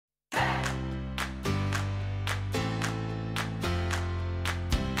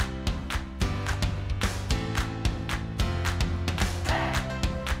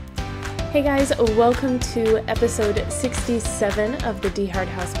Hey guys, welcome to episode 67 of the DeHart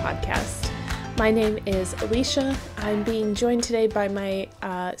House podcast. My name is Alicia. I'm being joined today by my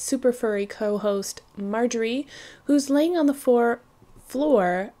super furry co-host Marjorie, who's laying on the floor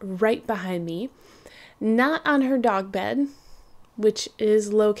right behind me, not on her dog bed, which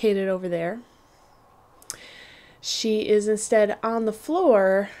is located over there. She is instead on the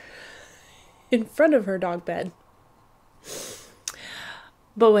floor in front of her dog bed.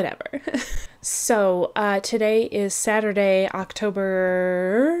 But whatever. So today is Saturday,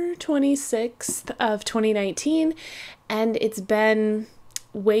 October 26th of 2019, and it's been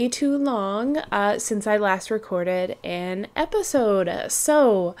way too long since I last recorded an episode.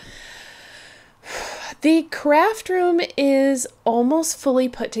 So the craft room is almost fully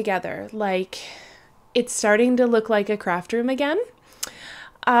put together. Like, it's starting to look like a craft room again.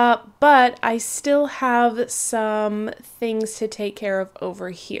 But I still have some things to take care of over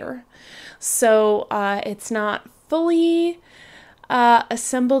here. So it's not fully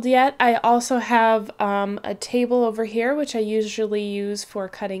assembled yet. I also have a table over here, which I usually use for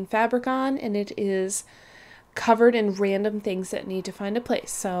cutting fabric on, and it is covered in random things that need to find a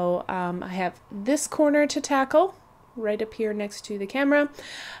place. So I have this corner to tackle right up here next to the camera,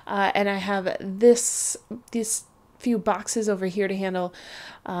 and I have these few boxes over here to handle,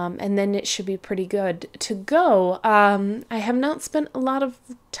 and then it should be pretty good to go. I have not spent a lot of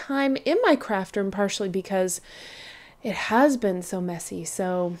time in my craft room, partially because it has been so messy,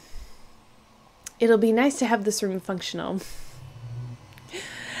 so it'll be nice to have this room functional.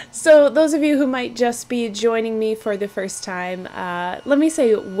 So those of you who might just be joining me for the first time, let me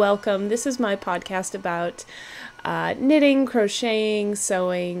say welcome. This is my podcast about knitting, crocheting,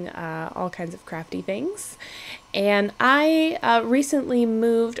 sewing, all kinds of crafty things. And I recently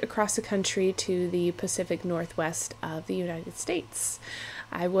moved across the country to the Pacific Northwest of the United States.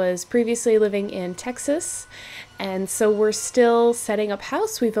 I was previously living in Texas, and so we're still setting up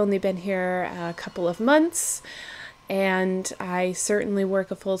house. We've only been here a couple of months, and I certainly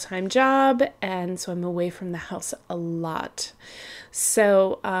work a full-time job, and so I'm away from the house a lot.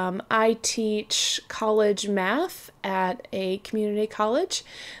 So I teach college math at a community college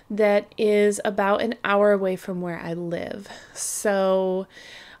that is about an hour away from where I live. So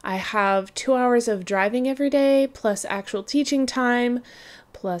I have 2 hours of driving every day, plus actual teaching time,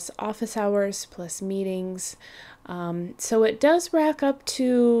 plus office hours, plus meetings. So it does rack up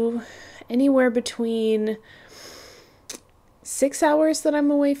to anywhere between 6 hours that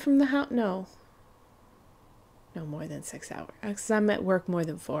I'm away from the house. No, more than 6 hours, because I'm at work more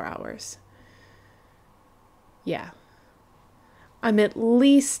than 4 hours. Yeah. I'm at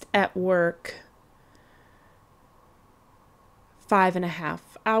least at work 5.5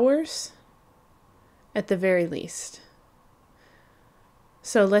 hours, at the very least.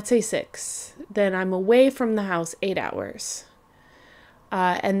 So let's say 6. Then I'm away from the house 8 hours.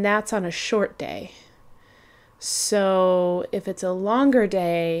 And that's on a short day. So if it's a longer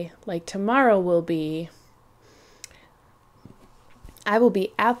day, like tomorrow will be, I will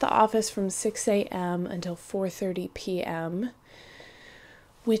be at the office from 6 a.m. until 4:30 p.m.,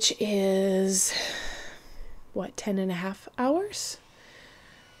 which is, 10.5 hours?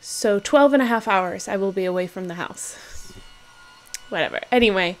 So 12.5 hours I will be away from the house. Whatever.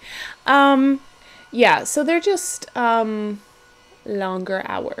 Anyway, yeah, so they're just longer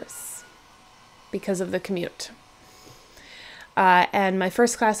hours because of the commute. And my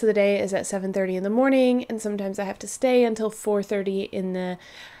first class of the day is at 7:30 in the morning, and sometimes I have to stay until 4:30 in the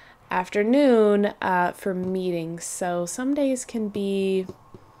afternoon for meetings. So some days can be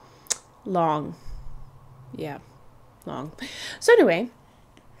long. Yeah, long. So anyway,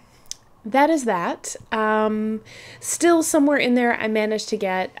 that is that. Still somewhere in there, I managed to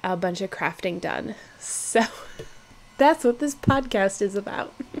get a bunch of crafting done. So that's what this podcast is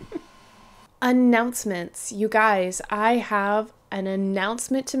about. Announcements. You guys, I have an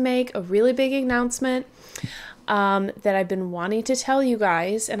announcement to make, a really big announcement that I've been wanting to tell you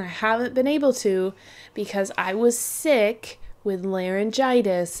guys, and I haven't been able to because I was sick with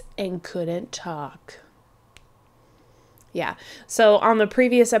laryngitis and couldn't talk. Yeah, so on the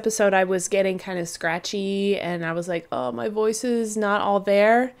previous episode, I was getting kind of scratchy, and I was like, oh, my voice is not all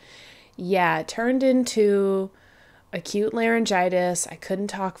there. Yeah, it turned into acute laryngitis. I couldn't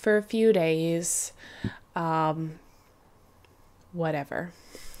talk for a few days. Whatever.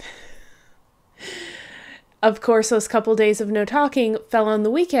 Of course, those couple days of no talking fell on the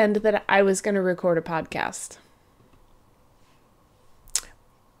weekend that I was going to record a podcast.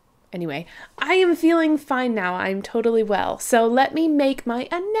 Anyway, I am feeling fine now. I'm totally well. So let me make my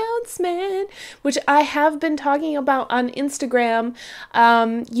announcement, which I have been talking about on Instagram.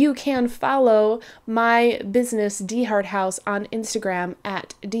 You can follow my business, DeHart House, on Instagram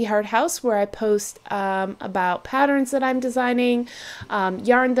at DeHart House, where I post about patterns that I'm designing,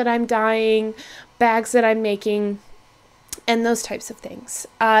 yarn that I'm dyeing, bags that I'm making, and those types of things.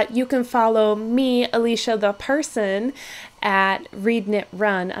 You can follow me, Alicia the person, at Read Knit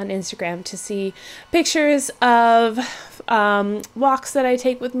Run on Instagram to see pictures of walks that I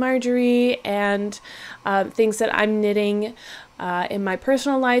take with Marjorie and things that I'm knitting in my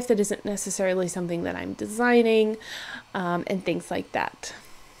personal life that isn't necessarily something that I'm designing, and things like that.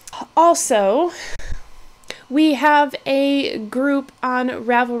 Also, we have a group on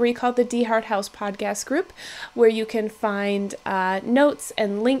Ravelry called the DeHart House Podcast Group, where you can find notes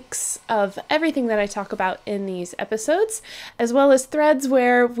and links of everything that I talk about in these episodes, as well as threads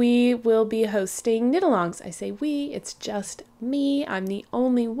where we will be hosting knit-alongs. I say we, it's just me. I'm the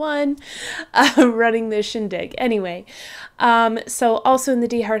only one running this shindig. Anyway, so also in the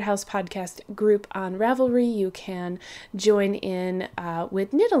DeHart House Podcast group on Ravelry, you can join in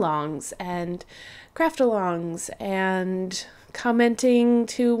with knit-alongs and craft-alongs and commenting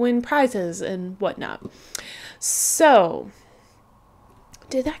to win prizes and whatnot. So,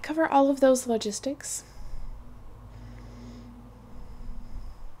 did that cover all of those logistics?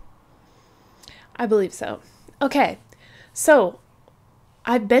 I believe so. Okay, so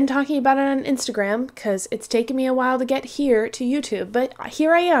I've been talking about it on Instagram because it's taken me a while to get here to YouTube, but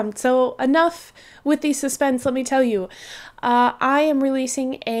here I am. So enough with the suspense, let me tell you. I am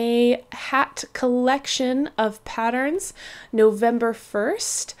releasing a hat collection of patterns November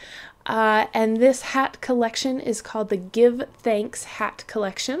 1st. And this hat collection is called the Give Thanks Hat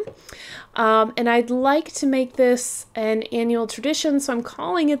Collection. And I'd like to make this an annual tradition, so I'm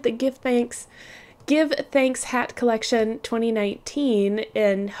calling it the Give Thanks Hat Collection 2019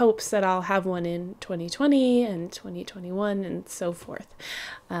 in hopes that I'll have one in 2020 and 2021 and so forth.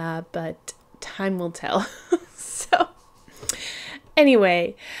 But time will tell. So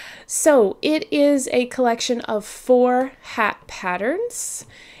anyway, so it is a collection of 4 hat patterns,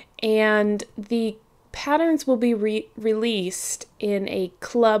 and the patterns will be released in a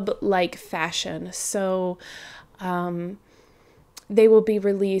club-like fashion. So they will be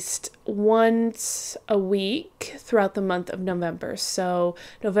released once a week throughout the month of November. So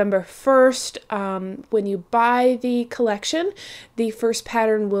November 1st, when you buy the collection, the first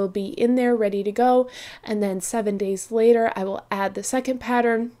pattern will be in there ready to go. And then 7 days later, I will add the second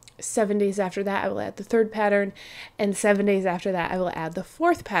pattern. 7 days after that, I will add the third pattern. And 7 days after that, I will add the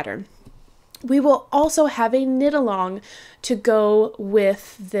fourth pattern. We will also have a knit-along to go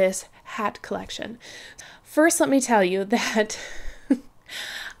with this hat collection. First, let me tell you that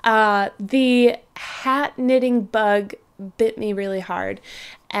the hat knitting bug bit me really hard,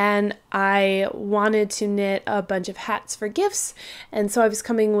 and I wanted to knit a bunch of hats for gifts, and so I was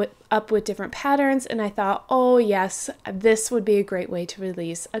coming up with different patterns, and I thought, oh yes, this would be a great way to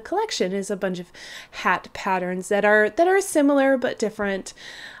release a collection, is a bunch of hat patterns that are similar but different,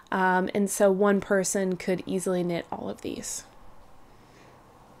 and so one person could easily knit all of these.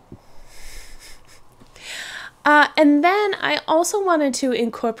 And then I also wanted to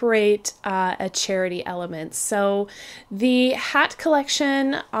incorporate a charity element. So the hat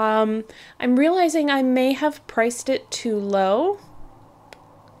collection, I'm realizing I may have priced it too low,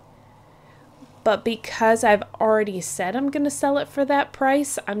 but because I've already said I'm going to sell it for that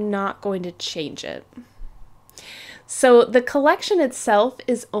price, I'm not going to change it. So the collection itself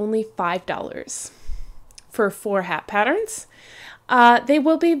is only $5 for 4 hat patterns. They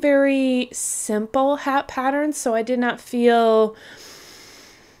will be very simple hat patterns, so I did not feel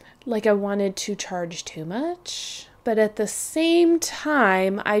like I wanted to charge too much. But at the same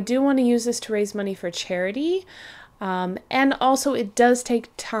time, I do want to use this to raise money for charity. And also it does take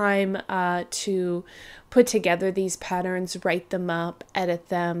time to put together these patterns, write them up, edit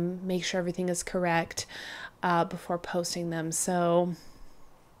them, make sure everything is correct before posting them. So,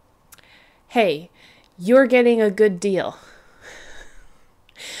 hey, you're getting a good deal.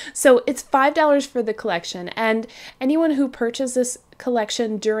 So it's $5 for the collection, and anyone who purchases this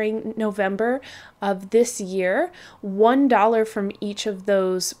collection during November of this year, $1 from each of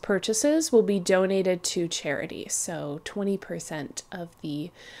those purchases will be donated to charity, so 20% of the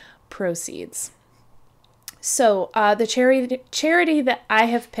proceeds. So the charity that I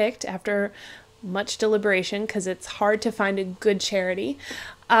have picked after much deliberation, because it's hard to find a good charity,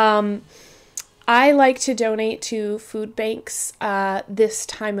 I like to donate to food banks this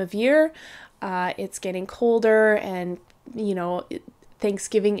time of year. It's getting colder, and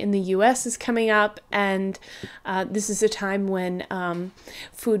Thanksgiving in the US is coming up, and this is a time when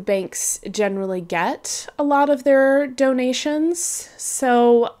food banks generally get a lot of their donations.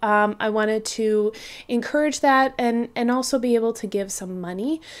 So I wanted to encourage that and also be able to give some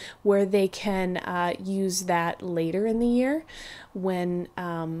money where they can use that later in the year when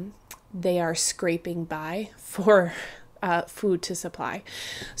they are scraping by for food to supply.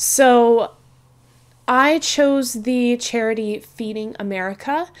 So I chose the charity Feeding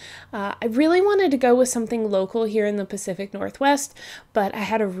America. I really wanted to go with something local here in the Pacific Northwest, but I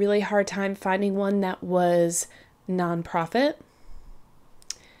had a really hard time finding one that was nonprofit.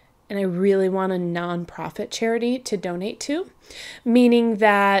 And I really want a nonprofit charity to donate to, meaning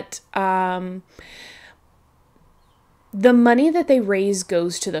that the money that they raise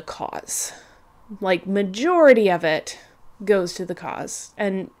goes to the cause. Like, majority of it goes to the cause,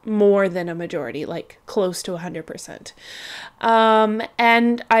 and more than a majority, like close to 100%.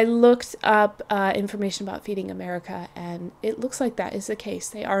 And I looked up information about Feeding America, and it looks like that is the case.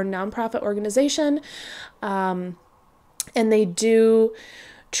 They are a nonprofit organization, and they do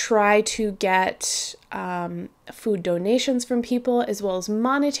try to get food donations from people as well as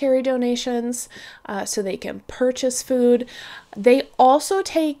monetary donations so they can purchase food. They also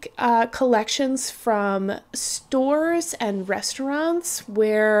take collections from stores and restaurants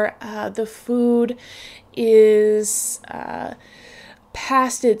where the food is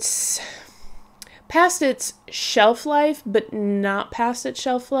past its shelf life, but not past its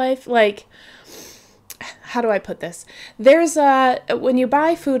shelf life. Like, how do I put this? There's when you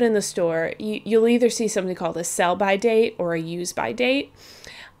buy food in the store, you'll either see something called a sell-by date or a use-by date.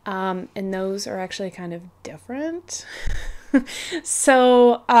 And those are actually kind of different.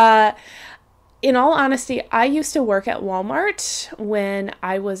 So, in all honesty, I used to work at Walmart when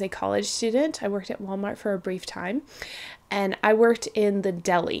I was a college student. I worked at Walmart for a brief time, and I worked in the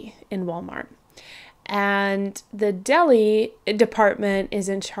deli in Walmart. And the deli department is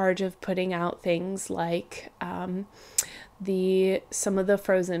in charge of putting out things like some of the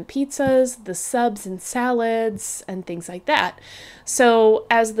frozen pizzas, the subs and salads, and things like that. So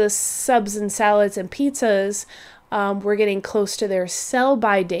as the subs and salads and pizzas were getting close to their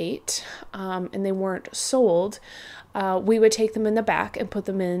sell-by date, and they weren't sold, we would take them in the back and put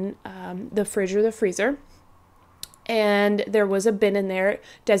them in the fridge or the freezer. And there was a bin in there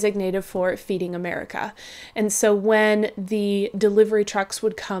designated for Feeding America. And so when the delivery trucks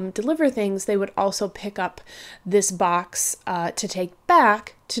would come deliver things, they would also pick up this box to take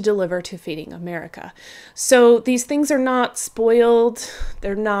back to deliver to Feeding America. So these things are not spoiled,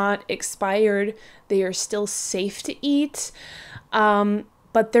 they're not expired, they are still safe to eat,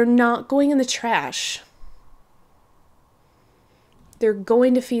 but they're not going in the trash. They're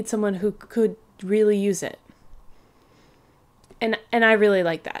going to feed someone who could really use it. And I really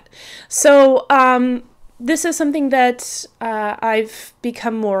like that. So this is something that I've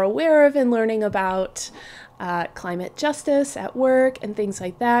become more aware of in learning about climate justice at work and things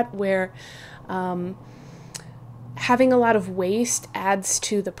like that, where having a lot of waste adds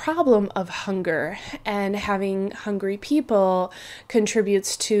to the problem of hunger, and having hungry people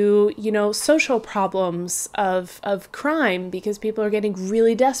contributes to, social problems of crime, because people are getting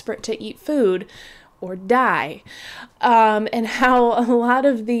really desperate to eat food or die, and how a lot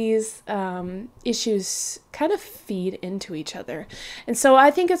of these issues kind of feed into each other. And so I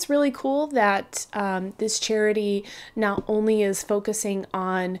think it's really cool that this charity not only is focusing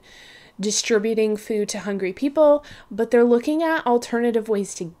on distributing food to hungry people, but they're looking at alternative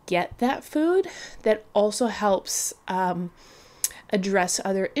ways to get that food that also helps address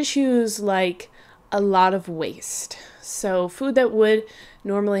other issues like a lot of waste. So food that would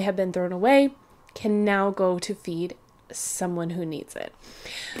normally have been thrown away can now go to feed someone who needs it.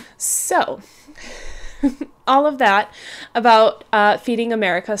 So all of that about Feeding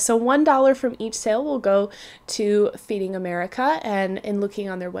America. So $1 from each sale will go to Feeding America, and in looking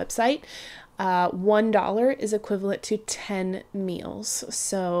on their website, $1 is equivalent to 10 meals.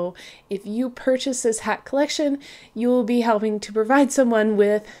 So if you purchase this hat collection, you will be helping to provide someone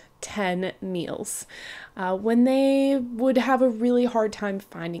with 10 meals when they would have a really hard time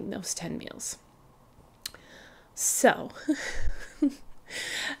finding those 10 meals. So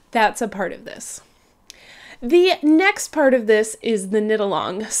that's a part of this. The next part of this is the knit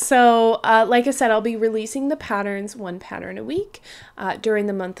along. So like I said, I'll be releasing the patterns, one pattern a week during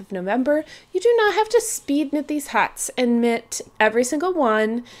the month of November. You do not have to speed knit these hats and knit every single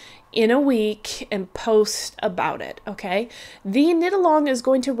one in a week and post about it, okay? The knit along is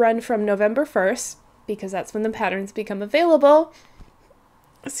going to run from November 1st, because that's when the patterns become available.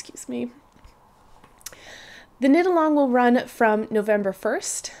 Excuse me. The knit along will run from November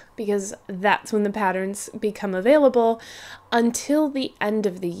 1st, because that's when the patterns become available, until the end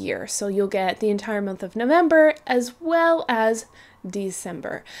of the year. So you'll get the entire month of November as well as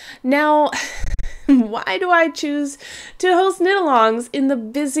December. Now, why do I choose to host knit-alongs in the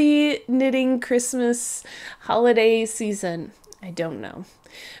busy knitting Christmas holiday season? I don't know.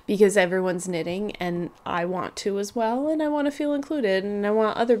 Because everyone's knitting and I want to as well, and I want to feel included, and I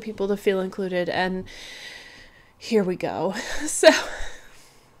want other people to feel included, and here we go. So,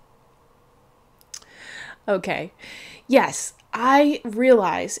 okay. Yes, I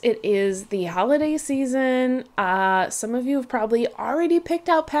realize it is the holiday season. Some of you have probably already picked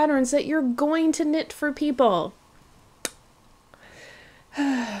out patterns that you're going to knit for people.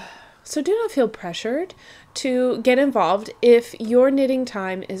 So do not feel pressured to get involved if your knitting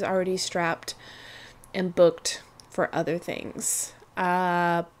time is already strapped and booked for other things.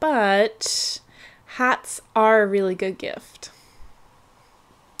 But hats are a really good gift.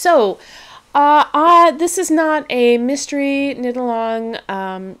 So, this is not a mystery knit along.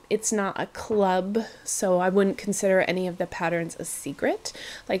 It's not a club, so I wouldn't consider any of the patterns a secret.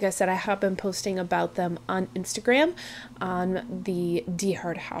 Like I said, I have been posting about them on Instagram on the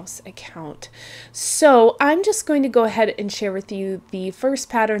DeHart House account. So I'm just going to go ahead and share with you the first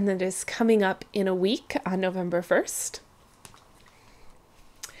pattern that is coming up in a week on November 1st.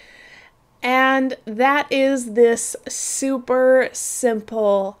 And that is this super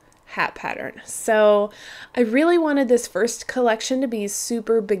simple hat pattern. So I really wanted this first collection to be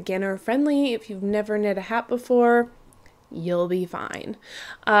super beginner friendly. If you've never knit a hat before, you'll be fine.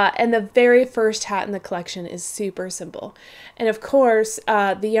 And the very first hat in the collection is super simple. And of course,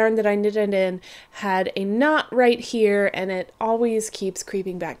 the yarn that I knitted in had a knot right here, and it always keeps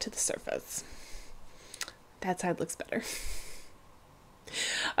creeping back to the surface. That's how it looks better.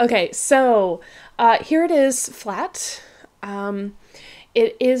 Okay, so here it is flat.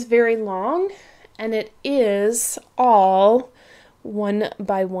 It is very long, and it is all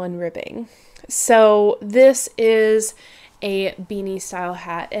 1x1 ribbing. So this is a beanie style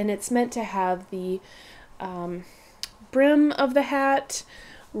hat, and it's meant to have the brim of the hat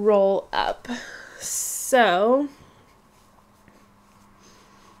roll up. So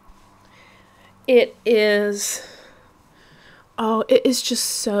it is... oh, it is just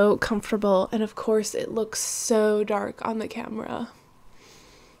so comfortable, and of course it looks so dark on the camera.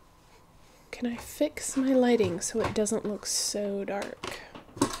 Can I fix my lighting so it doesn't look so dark?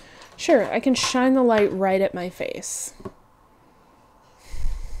 Sure, I can shine the light right at my face.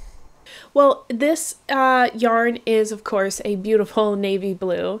 Well, this yarn is, of course, a beautiful navy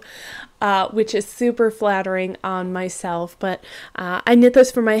blue, which is super flattering on myself, but I knit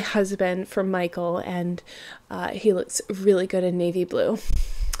this for my husband, for Michael, and he looks really good in navy blue,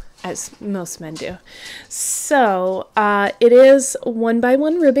 as most men do. So it is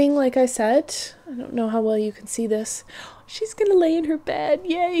 1x1 ribbing, like I said. I don't know how well you can see this. She's gonna lay in her bed,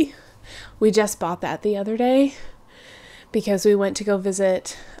 yay! We just bought that the other day because we went to go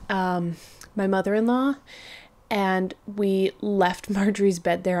visit my mother-in-law, and we left Marjorie's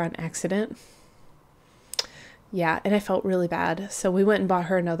bed there on accident. Yeah, and I felt really bad, so we went and bought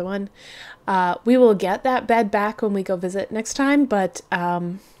her another one. We will get that bed back when we go visit next time, but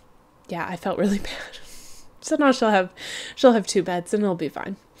yeah, I felt really bad. So now she'll have two beds and it'll be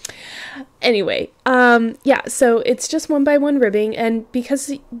fine. Anyway, yeah, so it's just 1x1 ribbing, and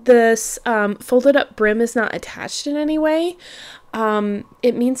because this folded up brim is not attached in any way,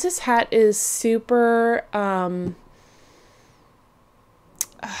 it means this hat is super, I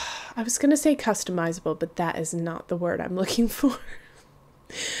was gonna say customizable, but that is not the word I'm looking for.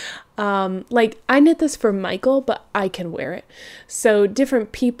 Like, I knit this for Michael, but I can wear it. So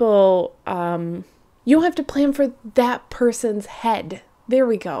different people, you don't have to plan for that person's head. There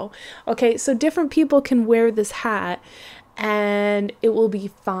we go. Okay, so different people can wear this hat and it will be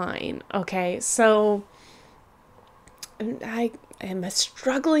fine. Okay, so I am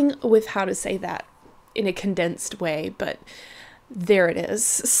struggling with how to say that in a condensed way, but there it is.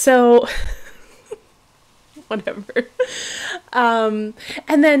 So whatever. And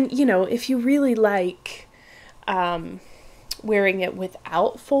then, you know, if you really like wearing it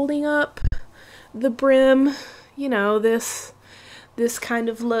without folding up the brim, you know, this kind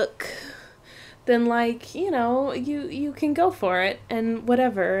of look, then, like, you know, you can go for it and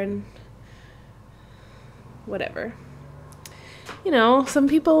whatever. You know, some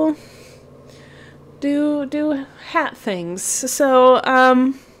people do hat things. So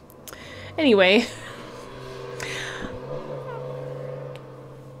anyway.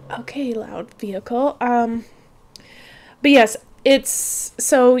 Okay, loud vehicle. But yes,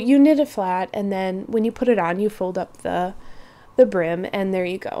 so you knit it flat, and then when you put it on, you fold up the brim, and there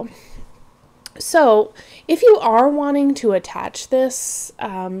you go. So if you are wanting to attach this,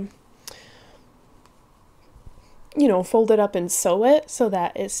 you know, fold it up and sew it so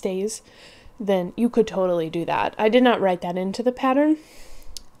that it stays, then you could totally do that. I did not write that into the pattern,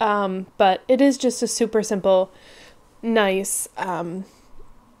 but it is just a super simple, nice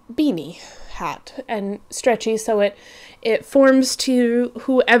beanie hat, and stretchy, so it forms to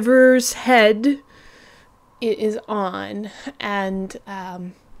whoever's head it is on, and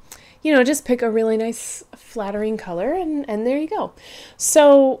you know, just pick a really nice flattering color, and there you go.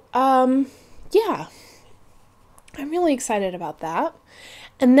 So yeah, I'm really excited about that.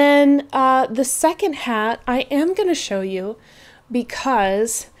 And then the second hat I am going to show you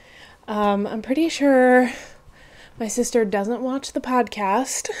because I'm pretty sure my sister doesn't watch the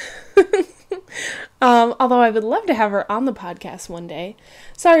podcast. Although I would love to have her on the podcast one day.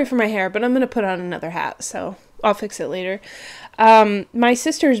 Sorry for my hair, but I'm going to put on another hat, so I'll fix it later. My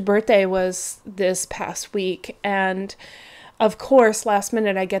sister's birthday was this past week, and of course, last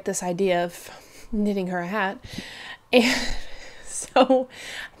minute I get this idea of knitting her a hat. And so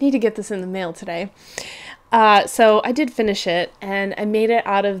I need to get this in the mail today. So I did finish it, and I made it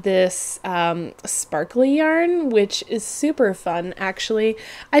out of this sparkly yarn, which is super fun, actually.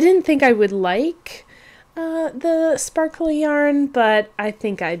 I didn't think I would like the sparkly yarn, but I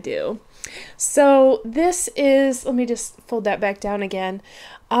think I do. So this is, let me just fold that back down again,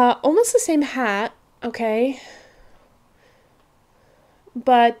 almost the same hat, okay?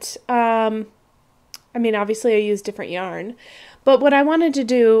 But, I mean, obviously I use different yarn. But what I wanted to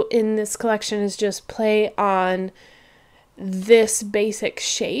do in this collection is just play on this basic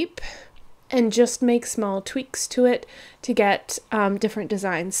shape and just make small tweaks to it to get different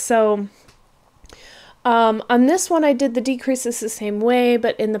designs. So on this one I did the decreases the same way,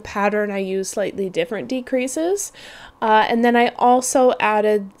 but in the pattern I used slightly different decreases. And then I also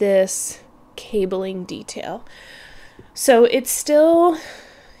added this cabling detail. So it's still,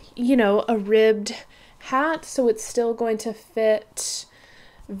 you know, a ribbed hat, so it's still going to fit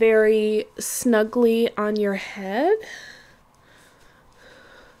very snugly on your head.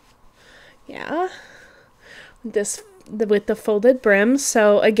 Yeah, with the folded brim.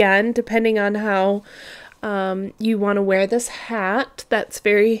 So again, depending on how you want to wear this hat, that's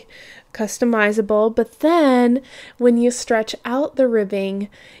very customizable. But then when you stretch out the ribbing,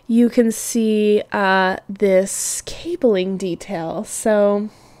 you can see this cabling detail. So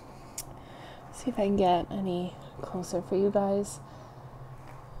see if I can get any closer for you guys.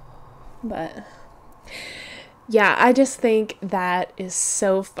 But yeah, I just think that is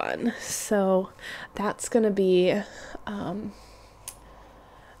so fun. So that's gonna be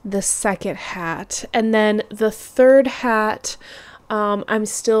the second hat. And then the third hat, I'm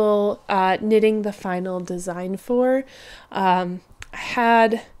still knitting the final design for. I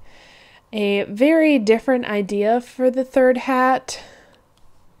had a very different idea for the third hat.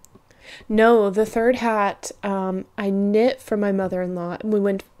 No, the third hat I knit for my mother-in-law.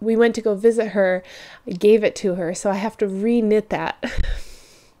 We went to go visit her. I gave it to her, so I have to re-knit that.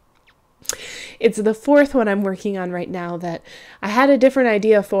 It's the fourth one I'm working on right now that I had a different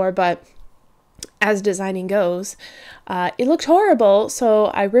idea for, but as designing goes, it looked horrible, so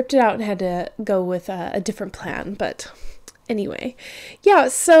I ripped it out and had to go with a different plan. But anyway, yeah,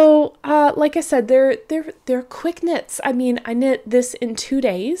 so like I said, they're quick knits. I mean, I knit this in 2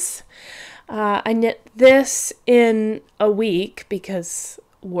 days. I knit this in a week because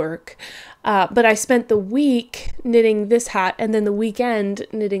work, but I spent the week knitting this hat and then the weekend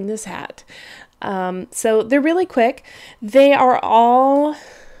knitting this hat. So they're really quick. They are all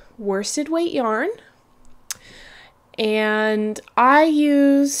worsted weight yarn, and I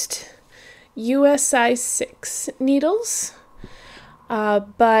used US size 6 needles.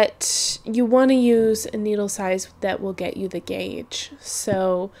 But you want to use a needle size that will get you the gauge.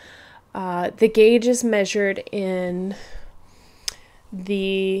 So the gauge is measured in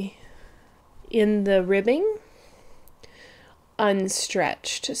the ribbing,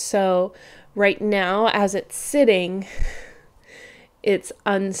 unstretched. So right now, as it's sitting, it's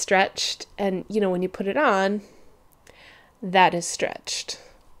unstretched, and you know, when you put it on, that is stretched.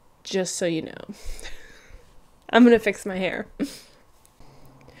 Just so you know. I'm gonna fix my hair.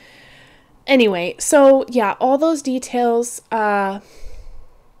 Anyway, so yeah, all those details, well,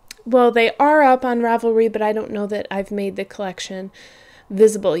 they are up on Ravelry, but I don't know that I've made the collection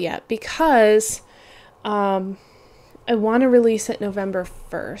visible yet because I want to release it November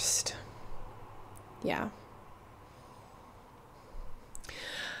 1st. Yeah.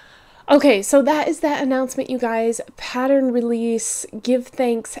 Okay, so that is that announcement, you guys. Pattern release, Give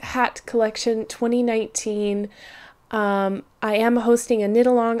Thanks Hat Collection 2019. I am hosting a knit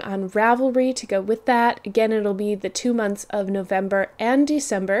along on Ravelry to go with that. Again, it'll be the 2 months of November and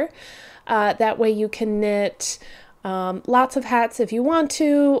December. That way you can knit lots of hats if you want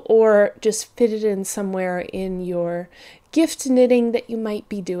to, or just fit it in somewhere in your gift knitting that you might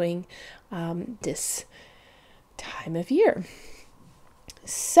be doing this time of year.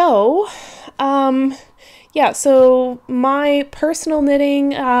 So, yeah, so my personal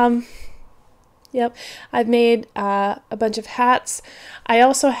knitting, yep, I've made a bunch of hats. I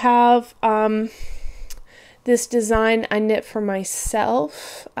also have this design I knit for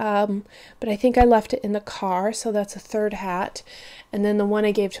myself, but I think I left it in the car, so that's a third hat. And then the one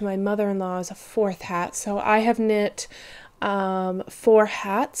I gave to my mother-in-law is a fourth hat. So I have knit 4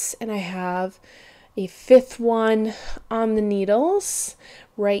 hats, and I have a 5th one on the needles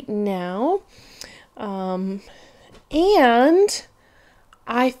right now. And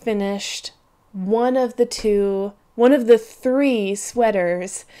I finished one of the 3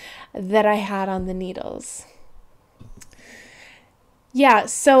 sweaters that I had on the needles. Yeah,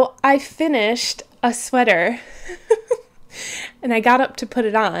 so I finished a sweater and I got up to put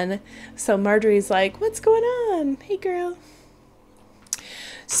it on. So Marjorie's like, "What's going on? Hey girl."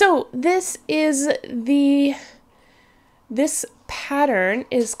 So this pattern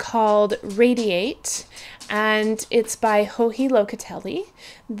is called Radiate, and it's by Joji Locatelli.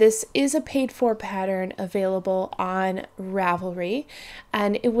 This is a paid for pattern available on Ravelry,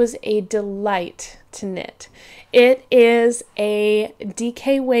 and it was a delight to knit. It is a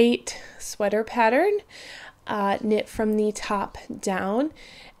DK weight sweater pattern, knit from the top down,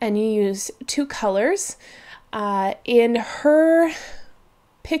 and you use 2 colors. In her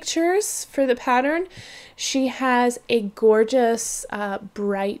pictures for the pattern, she has a gorgeous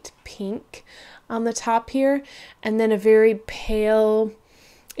bright pink on the top here, and then a very pale,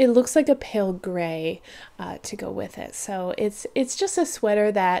 it looks like a pale gray to go with it. So it's just a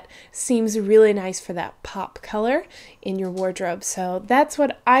sweater that seems really nice for that pop color in your wardrobe. So that's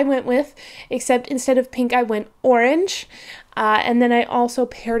what I went with, except instead of pink I went orange, and then I also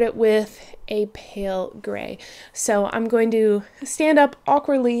paired it with a pale gray. So I'm going to stand up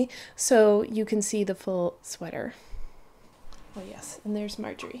awkwardly so you can see the full sweater. Oh yes, and there's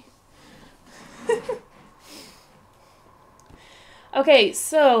Marjorie. Okay,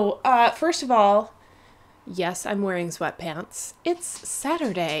 so first of all, yes, I'm wearing sweatpants. It's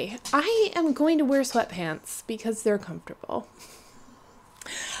Saturday. I am going to wear sweatpants because they're comfortable.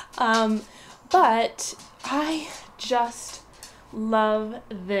 But I just love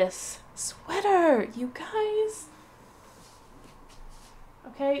this sweater, you guys.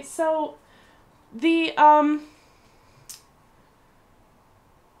 Okay, so the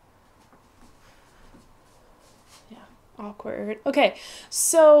awkward. Okay,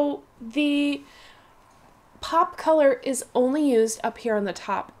 so the pop color is only used up here on the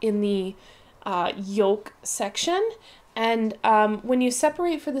top in the yoke section, and when you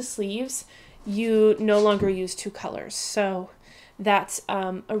separate for the sleeves, you no longer use 2 colors. So that's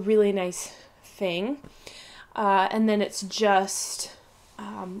a really nice thing. And then it's just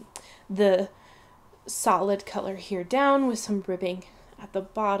the solid color here down with some ribbing at the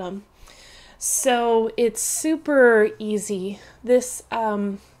bottom. So it's super easy. This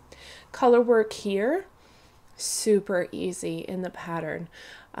color work here, super easy in the pattern.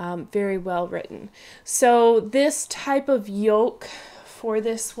 Very well written. So this type of yoke for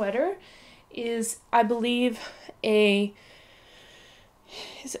this sweater is, I believe, is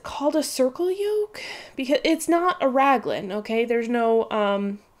it called a circle yoke? Because it's not a raglan, okay? There's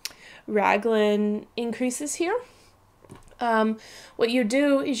no raglan increases here. What you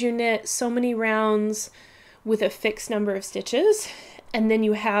do is you knit so many rounds with a fixed number of stitches, and then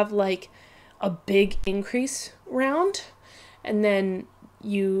you have like a big increase round, and then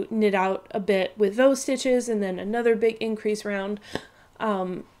you knit out a bit with those stitches, and then another big increase round,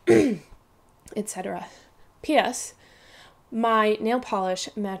 etc. P.S. My nail polish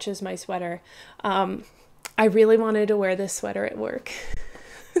matches my sweater. I really wanted to wear this sweater at work.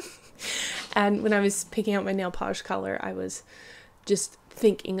 And when I was picking out my nail polish color, I was just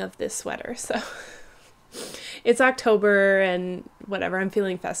thinking of this sweater. So it's October and whatever, I'm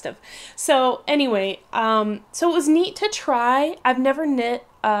feeling festive. So anyway, so it was neat to try. I've never knit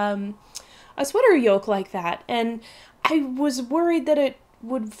a sweater yoke like that, and I was worried that it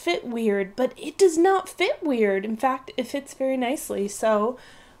would fit weird, but it does not fit weird. In fact, it fits very nicely. So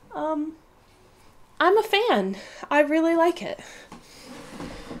I'm a fan. I really like it.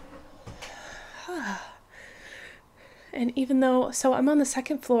 And even though, so I'm on the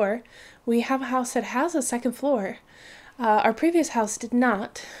second floor, we have a house that has a second floor. Our previous house did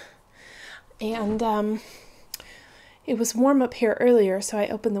not. And it was warm up here earlier, so I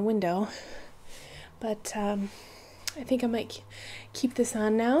opened the window. But I think I might keep this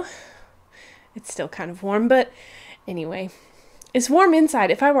on now. It's still kind of warm, but anyway. It's warm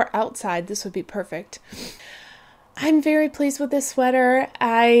inside. If I were outside, this would be perfect. I'm very pleased with this sweater.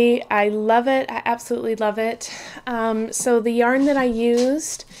 I love it. I absolutely love it. So the yarn that I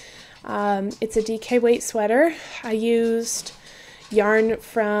used, it's a DK weight sweater. I used yarn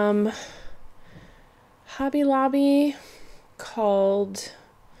from Hobby Lobby called,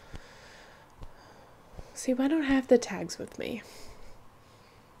 see, why don't I have the tags with me?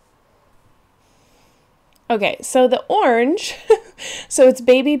 Okay, so the orange, so it's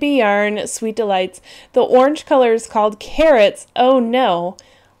Baby Bee yarn, Sweet Delights. The orange color is called Carrots. Oh no.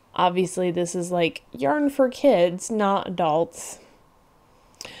 Obviously this is like yarn for kids, not adults.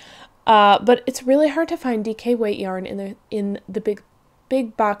 But it's really hard to find DK weight yarn in the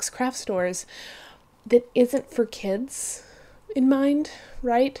big box craft stores that isn't for kids in mind,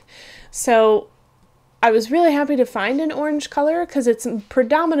 right? So I was really happy to find an orange color because it's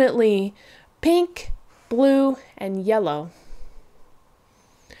predominantly pink, blue, and yellow,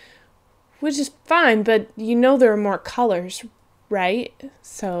 which is fine, but you know there are more colors, right?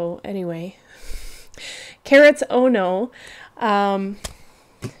 So anyway, Carrots, oh no. And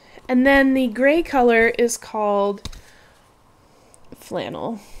then the gray color is called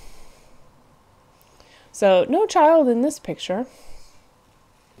Flannel. So no child in this picture.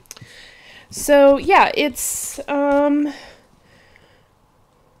 So yeah, it's 60%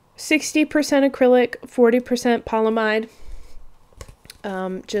 acrylic, 40% polyamide.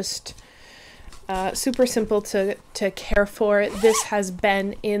 Just super simple to care for. This has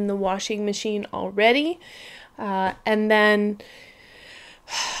been in the washing machine already. And then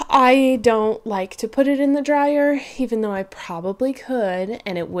I don't like to put it in the dryer, even though I probably could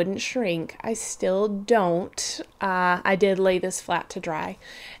and it wouldn't shrink. I still don't. I did lay this flat to dry,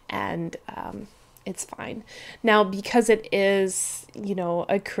 and it's fine. Now, because it is, you know,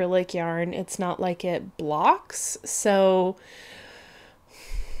 acrylic yarn, it's not like it blocks. So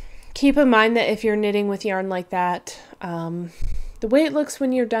keep in mind that if you're knitting with yarn like that, the way it looks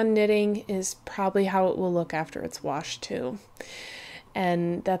when you're done knitting is probably how it will look after it's washed too.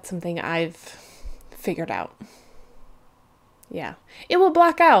 And that's something I've figured out. Yeah, it will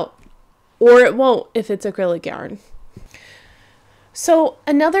block out, or it won't if it's acrylic yarn. So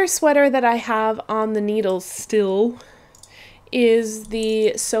another sweater that I have on the needles still is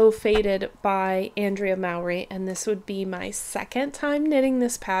the So Faded by Andrea Mowry, and this would be my second time knitting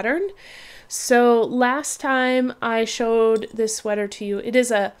this pattern. So last time I showed this sweater to you, it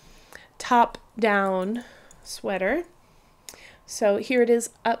is a top-down sweater. So here it is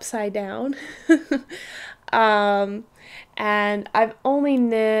upside down. And I've only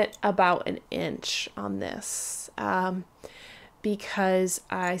knit about an inch on this because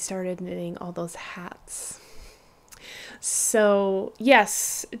I started knitting all those hats. So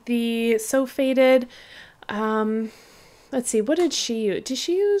yes, the So Faded, let's see, what did she use? Did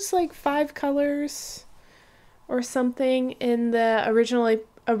she use like 5 colors or something in the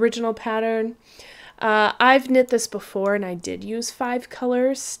original pattern? I've knit this before and I did use 5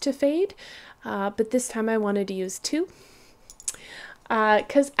 colors to fade, but this time I wanted to use 2.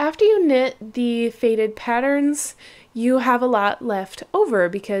 Because after you knit the faded patterns, you have a lot left over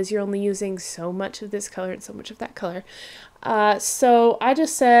because you're only using so much of this color and so much of that color. So I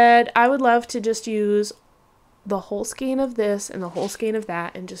just said I would love to just use the whole skein of this and the whole skein of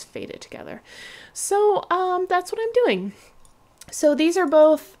that and just fade it together. So that's what I'm doing. So these are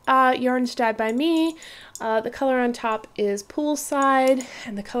both yarns dyed by me. The color on top is Poolside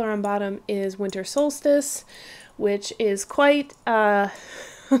and the color on bottom is Winter Solstice, which is quite a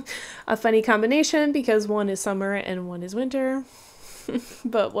funny combination because one is summer and one is winter.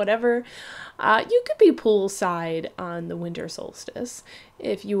 But whatever. You could be poolside on the winter solstice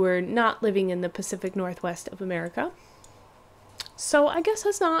if you were not living in the Pacific Northwest of America. So I guess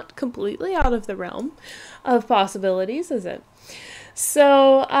that's not completely out of the realm of possibilities, is it?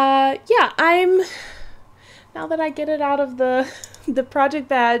 So yeah, now that I get it out of the project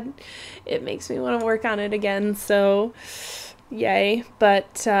bag, it makes me want to work on it again, so yay.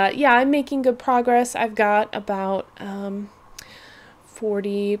 But yeah, I'm making good progress. I've got about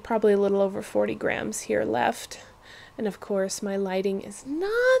 40, probably a little over 40 grams here left. And of course, my lighting is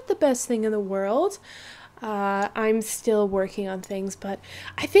not the best thing in the world. I'm still working on things, but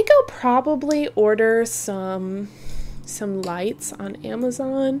I think I'll probably order some lights on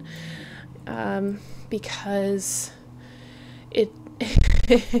Amazon because it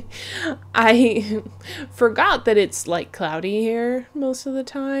I forgot that it's like cloudy here most of the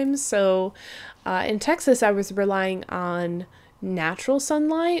time. So in Texas, I was relying on natural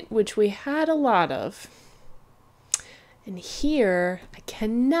sunlight, which we had a lot of. And here, I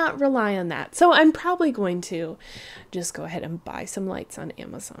cannot rely on that. So I'm probably going to just go ahead and buy some lights on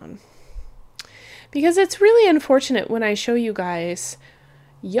Amazon. Because it's really unfortunate when I show you guys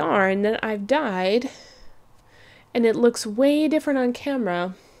yarn that I've dyed and it looks way different on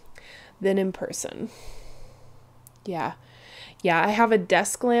camera than in person. Yeah, I have a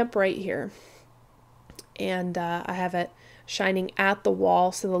desk lamp right here. And I have it shining at the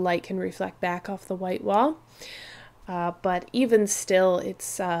wall so the light can reflect back off the white wall. But even still,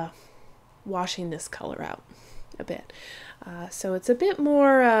 it's washing this color out a bit. So it's a bit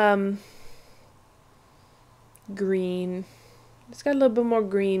more green. It's got a little bit more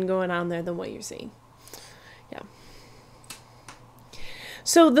green going on there than what you're seeing. Yeah.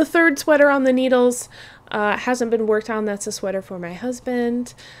 So the third sweater on the needles hasn't been worked on. That's a sweater for my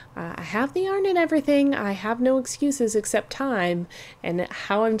husband. I have the yarn and everything. I have no excuses except time and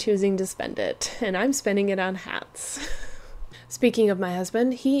how I'm choosing to spend it. And I'm spending it on hats. Speaking of my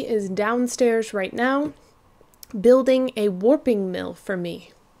husband, he is downstairs right now building a warping mill for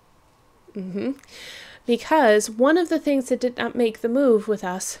me. Because one of the things that did not make the move with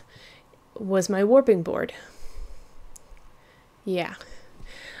us was my warping board. Yeah.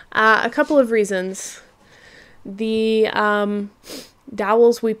 A couple of reasons. The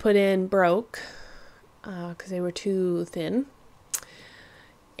dowels we put in broke because they were too thin.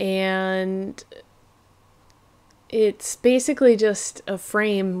 And it's basically just a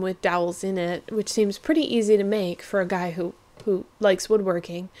frame with dowels in it, which seems pretty easy to make for a guy who likes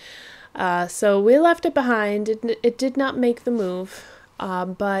woodworking. So we left it behind. It did not make the move,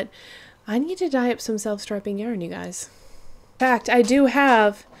 but I need to dye up some self-striping yarn, you guys. In fact, I do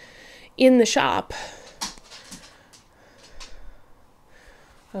have in the shop.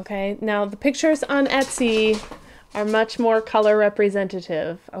 Okay, now the pictures on Etsy are much more color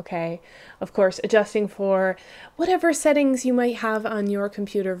representative, okay? Of course, adjusting for whatever settings you might have on your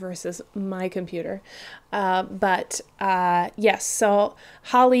computer versus my computer. Yes, so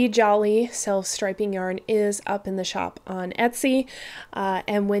Holly Jolly self-striping yarn is up in the shop on Etsy.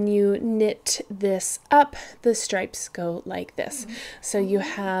 And when you knit this up, the stripes go like this. So you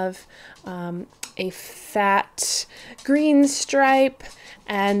have a fat green stripe,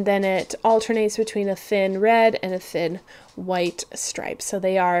 and then it alternates between a thin red and a thin white stripe. So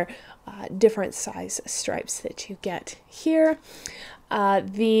they are different size stripes that you get here.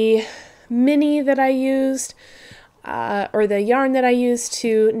 The mini that I used, or the yarn that I used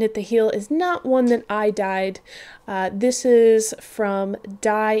to knit the heel, is not one that I dyed. This is from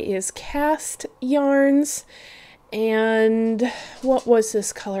Dye is Cast yarns. And what was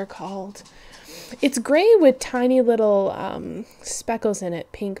this color called? It's gray with tiny little speckles in it,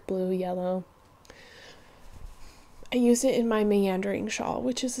 pink, blue, yellow. I use it in my meandering shawl,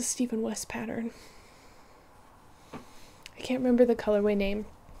 which is a Stephen West pattern. I can't remember the colorway name,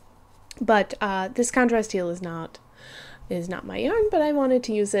 but this contrast heel is not my yarn, but I wanted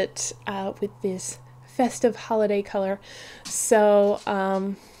to use it with this festive holiday color. So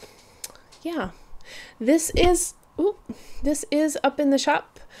yeah, this is up in the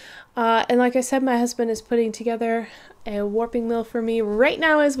shop. And like I said, my husband is putting together a warping mill for me right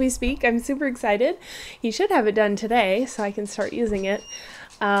now as we speak. I'm super excited. He should have it done today so I can start using it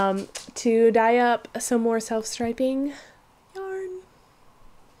to dye up some more self-striping yarn.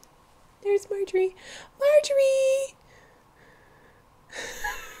 There's Marjorie. Marjorie!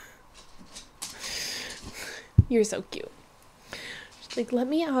 You're so cute. She's like, let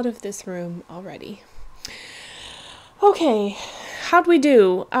me out of this room already. Okay. How'd we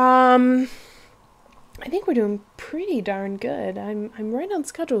do? I think we're doing pretty darn good. I'm right on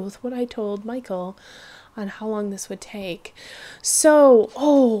schedule with what I told Michael on how long this would take. So,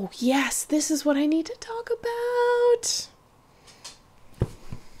 oh yes, this is what I need to talk about.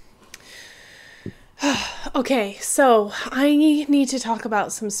 Okay, so I need to talk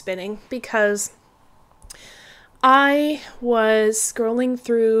about some spinning because I was scrolling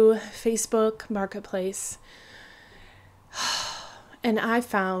through Facebook Marketplace and I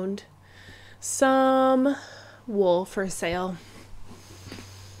found some wool for sale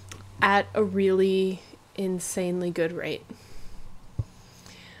at a really insanely good rate.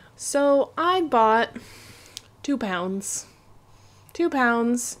 So I bought 2 pounds. 2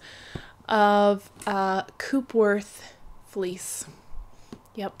 pounds of Coopworth fleece.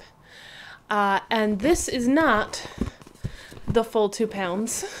 Yep. And this is not the full 2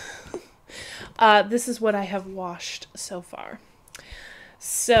 pounds. this is what I have washed so far.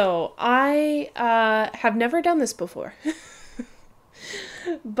 So I have never done this before,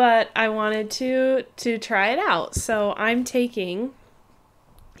 but I wanted to try it out. So I'm taking,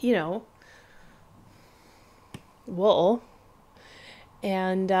 you know, wool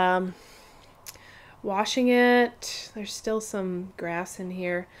and washing it. There's still some grass in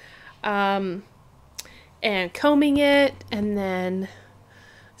here. And combing it and then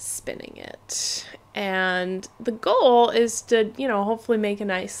spinning it. And the goal is to, you know, hopefully make a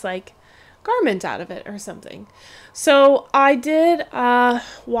nice like garment out of it or something. So I did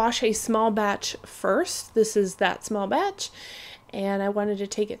wash a small batch first. This is that small batch. And I wanted to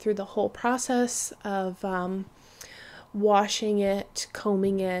take it through the whole process of washing it,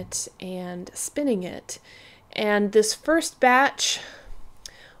 combing it, and spinning it. And this first batch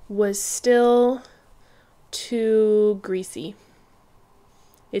was still too greasy.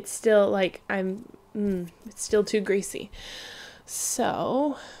 It's still like it's still too greasy.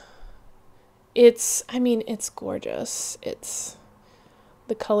 So I mean, it's gorgeous.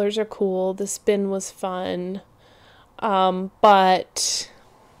 The colors are cool. The spin was fun. But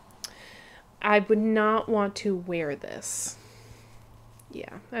I would not want to wear this.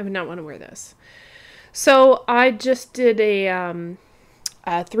 Yeah, I would not want to wear this. So I just did a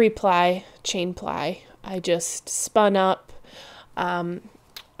 3-ply chain ply. I just spun up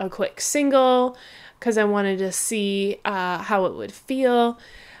a quick single because I wanted to see how it would feel.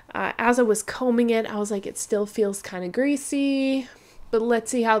 As I was combing it, I was like, it still feels kind of greasy, but let's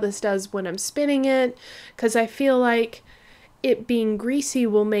see how this does when I'm spinning it, because I feel like it being greasy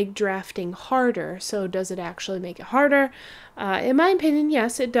will make drafting harder. So does it actually make it harder? In my opinion,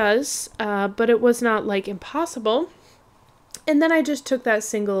 yes, it does, but it was not like impossible. And then I just took that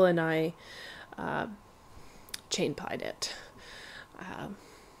single and I chain plied it.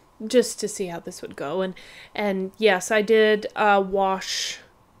 Just to see how this would go. And yes, I did wash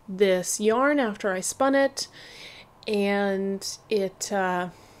this yarn after I spun it, and it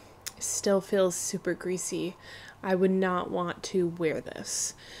still feels super greasy. I would not want to wear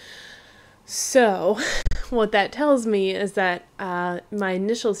this. So what that tells me is that my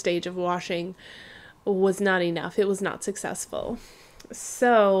initial stage of washing was not enough. It was not successful.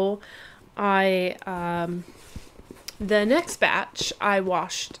 So the next batch, I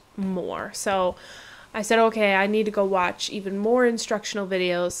washed more. So I said, okay, I need to go watch even more instructional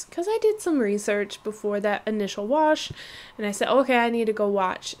videos because I did some research before that initial wash. And I said, okay, I need to go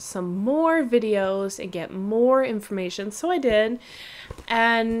watch some more videos and get more information. So I did.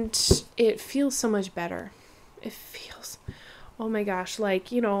 And it feels so much better. It feels, oh my gosh,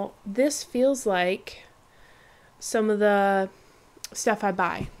 like, you know, this feels like some of the stuff I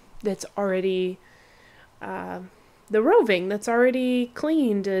buy that's already the roving that's already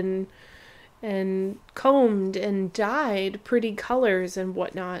cleaned and combed and dyed pretty colors and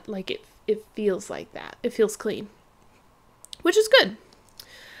whatnot. Like it feels like that. It feels clean, which is good.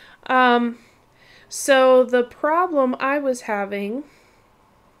 So the problem I was having,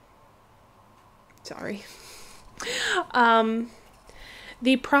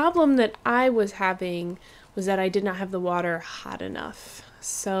 the problem that I was having was that I did not have the water hot enough.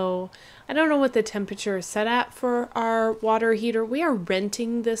 So I don't know what the temperature is set at for our water heater. We are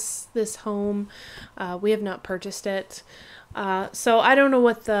renting this home. We have not purchased it. So I don't know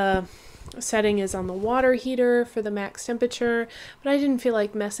what the setting is on the water heater for the max temperature, but I didn't feel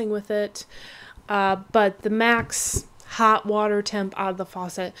like messing with it. But the max hot water temp out of the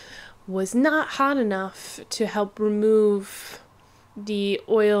faucet was not hot enough to help remove the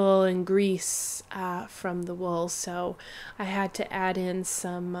oil and grease from the wool, so I had to add in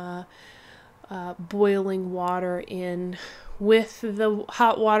some boiling water in with the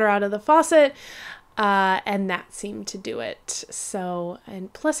hot water out of the faucet, and that seemed to do it. So,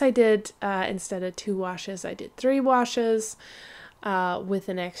 and plus I did, instead of 2 washes, I did 3 washes with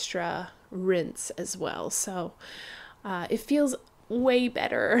an extra rinse as well, so it feels way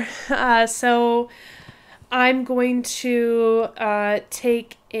better. So I'm going to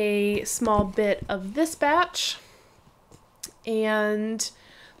take a small bit of this batch and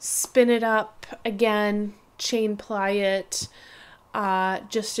spin it up again, chain ply it,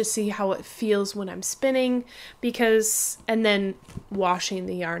 just to see how it feels when I'm spinning, and then washing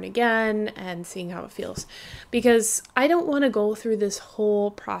the yarn again and seeing how it feels, because I don't want to go through this whole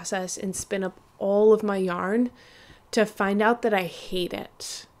process and spin up all of my yarn to find out that I hate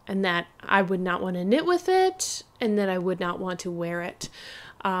it, and that I would not want to knit with it, and that I would not want to wear it.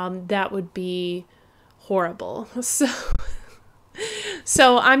 That would be horrible.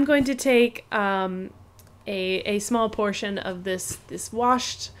 So I'm going to take a small portion of this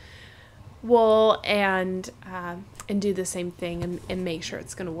washed wool and do the same thing and make sure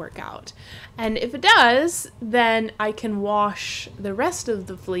it's going to work out. And if it does, then I can wash the rest of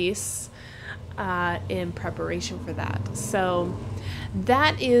the fleece in preparation for that. So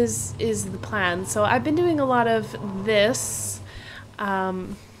that is the plan. So I've been doing a lot of this.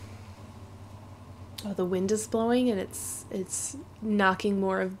 Oh, the wind is blowing and it's knocking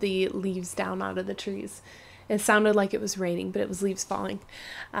more of the leaves down out of the trees. It sounded like it was raining, but it was leaves falling.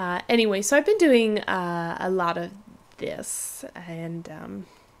 Anyway, so I've been doing a lot of this, and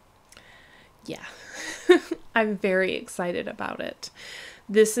yeah, I'm very excited about it.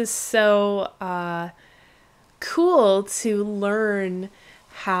 This is so cool to learn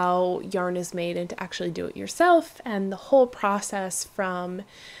how yarn is made and to actually do it yourself, and the whole process from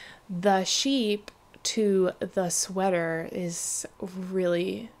the sheep to the sweater is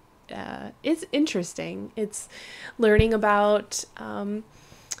really it's interesting. It's learning about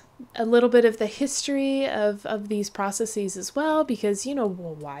a little bit of the history of these processes as well, because, you know,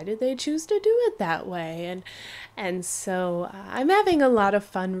 well, why did they choose to do it that way? And so I'm having a lot of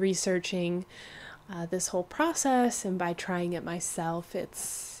fun researching this whole process, and by trying it myself,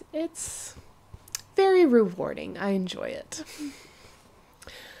 it's very rewarding. I enjoy it.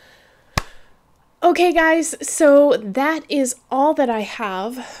 Okay, guys, so that is all that I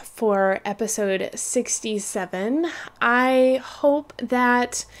have for episode 67. I hope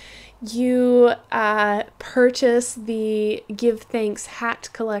that you purchase the Give Thanks hat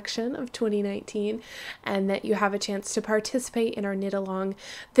collection of 2019 and that you have a chance to participate in our knit along.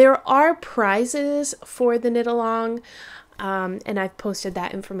 There are prizes for the knit along, and I've posted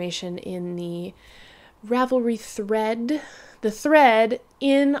that information in the Ravelry thread, the thread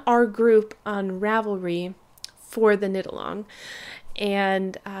in our group on Ravelry for the knit along.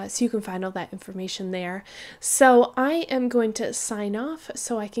 And so you can find all that information there. So I am going to sign off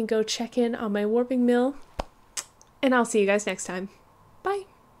so I can go check in on my warping mill, and I'll see you guys next time.